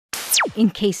in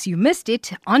case you missed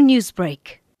it on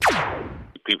Newsbreak.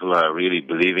 People are really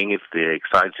believing it. They're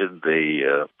excited.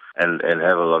 And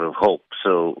have a lot of hope.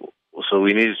 So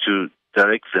we need to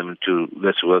direct them to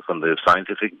let's work on the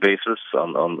scientific basis,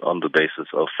 on the basis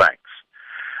of facts.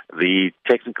 The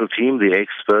technical team, the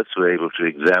experts, were able to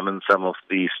examine some of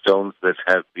the stones that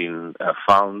have been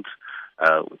found.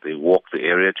 They walked the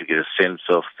area to get a sense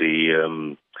of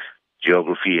the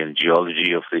geography and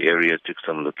geology of the area, took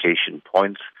some location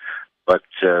points, but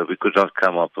we could not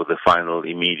come up with a final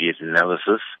immediate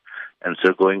analysis. And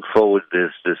so going forward,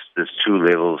 there's two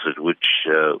levels at which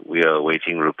we are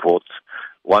awaiting reports.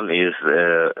 One is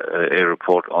a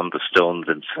report on the stones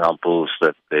and samples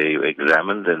that they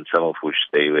examined, and some of which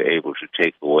they were able to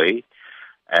take away.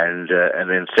 And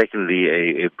then secondly,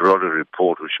 a broader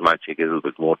report, which might take a little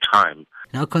bit more time.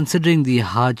 Now, considering the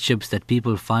hardships that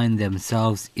people find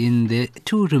themselves in, there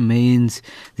too remains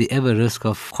the ever risk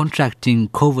of contracting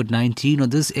COVID-19, or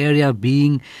this area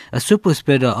being a super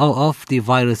spreader of the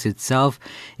virus itself.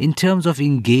 In terms of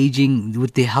engaging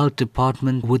with the health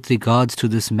department with regards to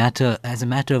this matter as a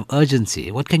matter of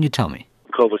urgency, what can you tell me?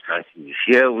 COVID-19 is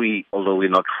here. Although we're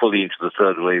not fully into the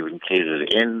third wave in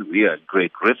KZN, we are at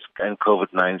great risk, and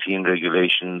COVID-19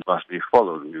 regulations must be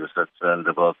followed. We were concerned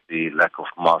about the lack of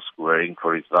mask wearing,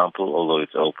 for example, although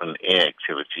it's open air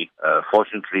activity.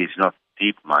 Fortunately, it's not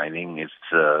deep mining. It's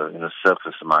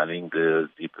surface mining. The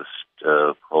deepest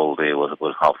hole there was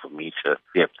about 0.5 meter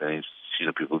depth, and it's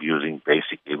people using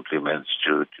basic implements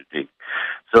to dig.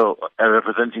 So,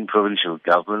 representing provincial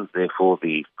government, therefore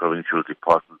the Provincial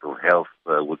Department of Health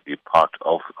would be part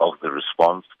of the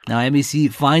response. Now,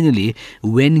 MEC, finally,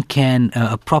 when can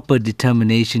a proper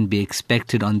determination be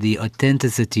expected on the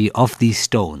authenticity of these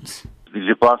stones? The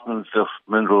Department of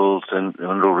Minerals and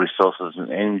Mineral Resources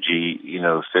and Energy,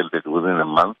 said that within a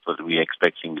month, but we're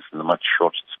expecting this in a much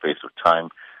shorter space of time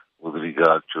with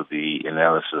regard to the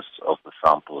analysis of the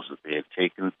samples that they had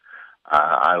taken.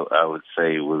 I would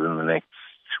say within the next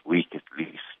week at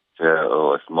least,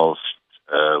 or at most,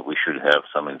 we should have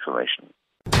some information.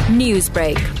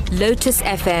 Newsbreak, Lotus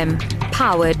FM,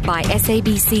 powered by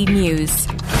SABC News.